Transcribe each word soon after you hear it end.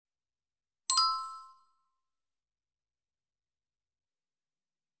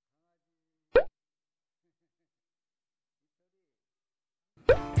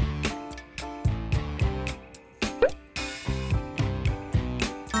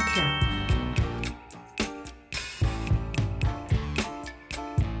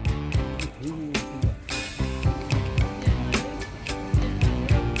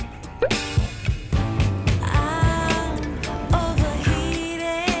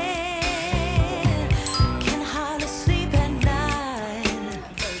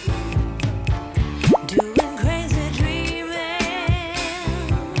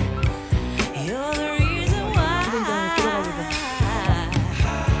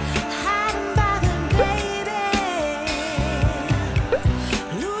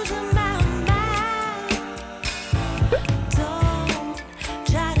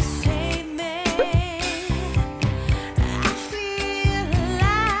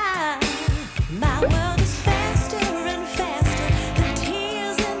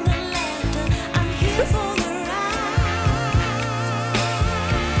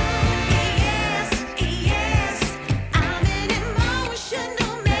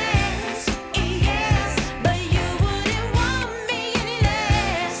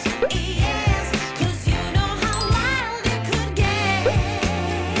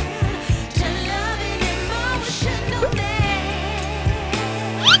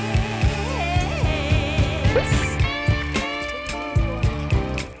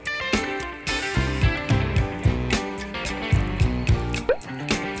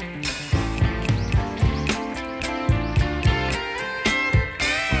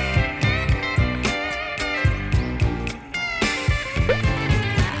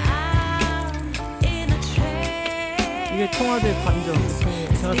이게 청와대 관저.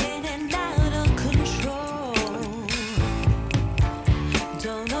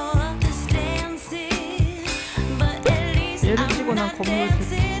 얘를 찍고 난 건물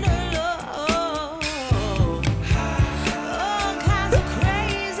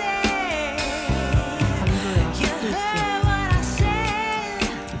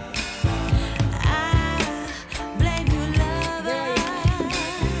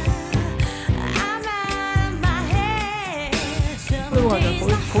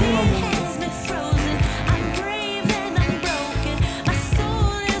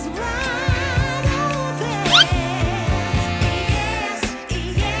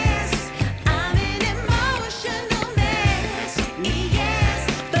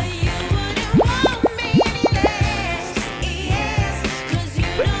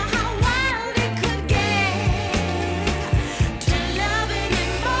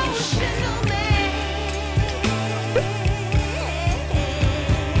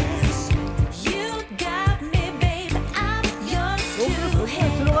거기만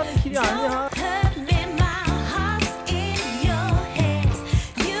보면 들어가는 길이 아니야.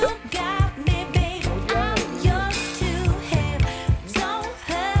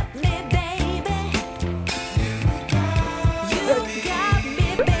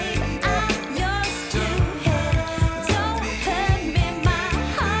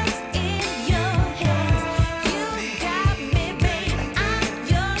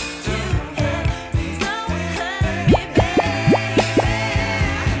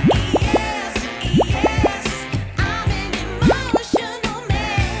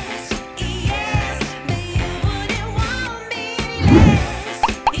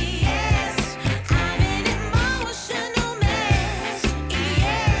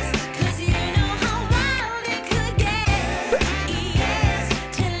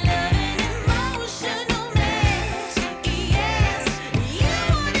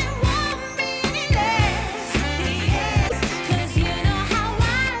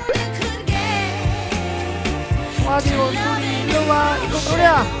 아디오 토리 일로와. 이거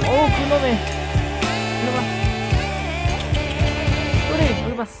뭐야? 어우 그놈의 일로와. 토리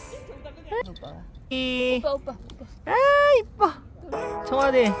여기 봤어. 오빠. 아 이뻐.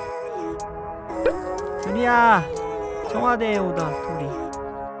 청와대 토리야. 청와대에 오다 토리.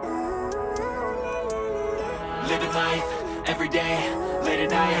 Living life every day, late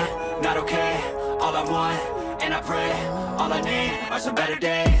at night, not okay. All I want, and I pray, all I need are some better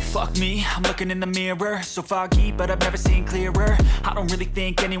days. Fuck me, I'm looking in the mirror, so foggy, but I've never seen clearer. I don't really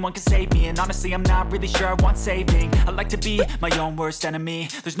think anyone can save me, and honestly I'm not really sure I want saving. I like to be my own worst enemy.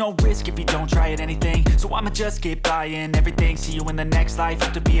 There's no risk if you don't try at anything, so I'ma just keep buying everything. See you in the next life,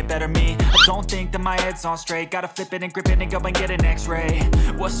 have to be a better me. I don't think that my head's on straight, gotta flip it and grip it and go and get an x-ray.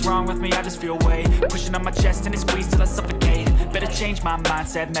 What's wrong with me? I just feel weight pushing on my chest and it squeezes till I suffocate. Better change my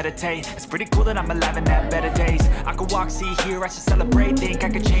mindset, meditate. It's pretty cool that I'm alive and have better days. I could walk, see, hear, I should celebrate. Think I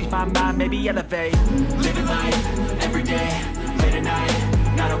could change my mind, maybe elevate. Living life, every day, late at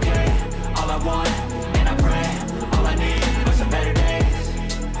night, not okay. All I want, and I pray, all I need are some better days.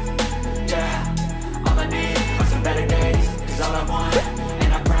 Yeah, all I need are some better days. Cause all I want,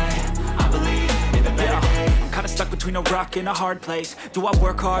 and I pray, I believe in the better days. Kinda stuck between a rock and a hard place. Do I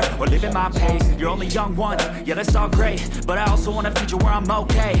work hard or live at my pace? You're only young once, yeah that's all great, but I also want a future where I'm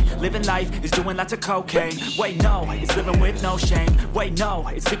okay. Living life is doing lots of cocaine. Wait no, it's living with no shame. Wait no,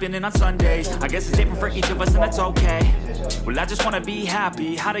 it's sleeping in on Sundays. I guess it's different for each of us and that's okay. Well I just wanna be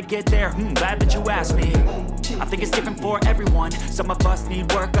happy. How to get there? Glad that you asked me. I think it's different for everyone. Some of us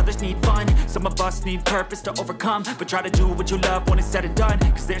need work, others need fun. Some of us need purpose to overcome. But try to do what you love when it's said and done.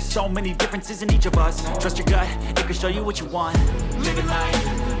 Cause there's so many differences in each of us. Trust your gut, it can show you what you want. Living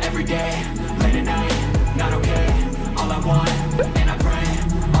life, every day, late at night, not okay. All I want, and I pray,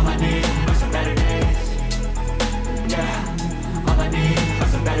 all I need are some better days. Yeah, all I need are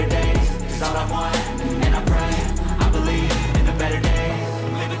some better days. Cause all I want,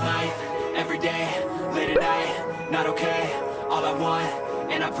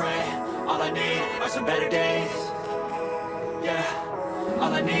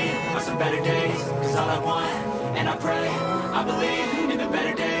 I need are some better days. Cause all I want, and I pray, I believe in the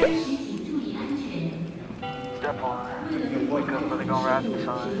better days. Step 1, wake up early, gonna rise with the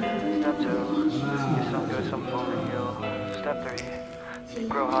sun. Step 2, get some good, some for you. Step 3,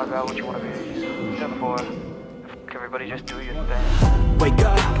 grow hard about what you wanna be. Step 4, everybody just do your thing. Wake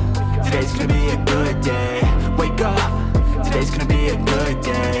up, today's gonna be a good day. Wake up, today's gonna be a good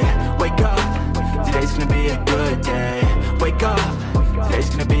day. Wake up, today's gonna be a good day. Wake up, today's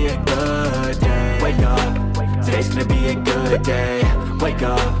gonna be a good day. Wake up, today's gonna be a good day. Wake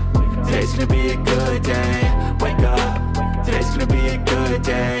up, today's gonna be a good day. Wake up, today's gonna be a good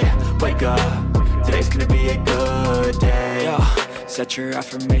day. Wake up, today's gonna be a good day. Yo. Set your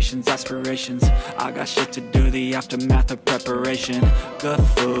affirmations, aspirations. I got shit to do, the aftermath of preparation. Good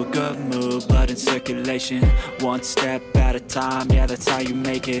food, good mood, blood in circulation. One step at a time, yeah, that's how you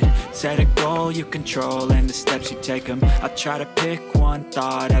make it. Set a goal you control and the steps you take them. I try to pick one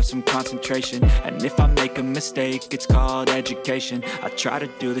thought, have some concentration. And if I make a mistake, it's called education. I try to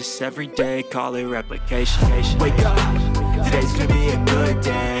do this every day, call it replication. Wake up, today's gonna be a good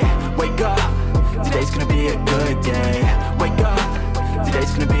day. Wake up, today's gonna be a good day. Wake up,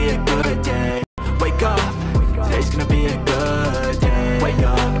 today's gonna be a good day. Wake up, today's gonna be a good day. Wake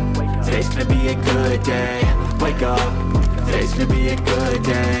up, today's gonna be a good day. Wake up, today's gonna be a good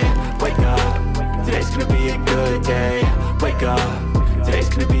day. Wake up, today's gonna be a good day. Wake up, today's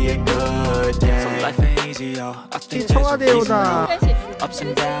gonna be a good day. So life ain't easy, yo. I think there's a reason. Ups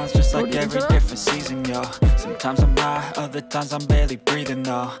and downs, just like every different season, yo. Sometimes I'm high, other times I'm barely breathing,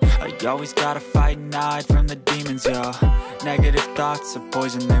 though. You always gotta fight and hide from the demons, yo. Negative thoughts are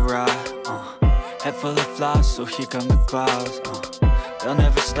poison, they rot. Head full of flies, so here come the clouds. They'll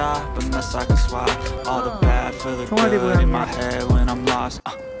never stop unless I can swap all the bad for the good in my head when I'm lost.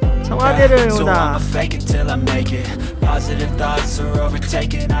 청와대를 So 오다. I'ma fake it till I make it. Positive thoughts are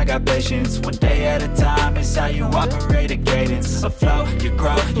overtaken, I got patience. One day at a time is how you operate a cadence. A flow, you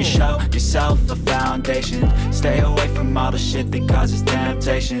grow, you show yourself a foundation. Stay away from all the shit that causes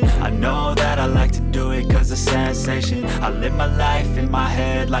temptation. I know that I like to do it cause it's sensation. I live my life in my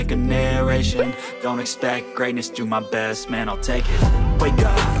head like a narration. Don't expect greatness, do my best, man, I'll take it. Wake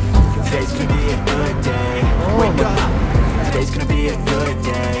up, today's gonna be a good day. Wake up, today's gonna be a good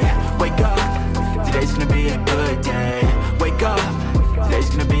day. Wake up, today's gonna be a good day. Wake up, today's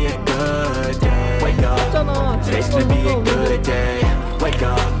gonna be a good day. Wake up, today's gonna be a good day. Wake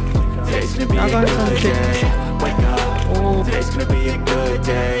up, today's gonna be a good day. Wake up, today's gonna be a good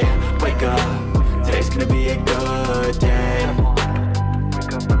day. Wake up, today's gonna be a good day.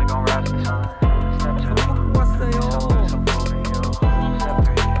 Wake up early, gonna rise with the sun. Step 2, 왔어요. some for you. Step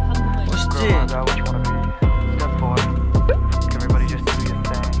 3, 멋있지? grow hard about what you wanna be. Step 4, everybody just do your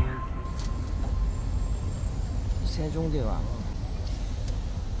thing. 세종대왕.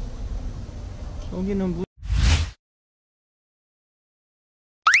 여기는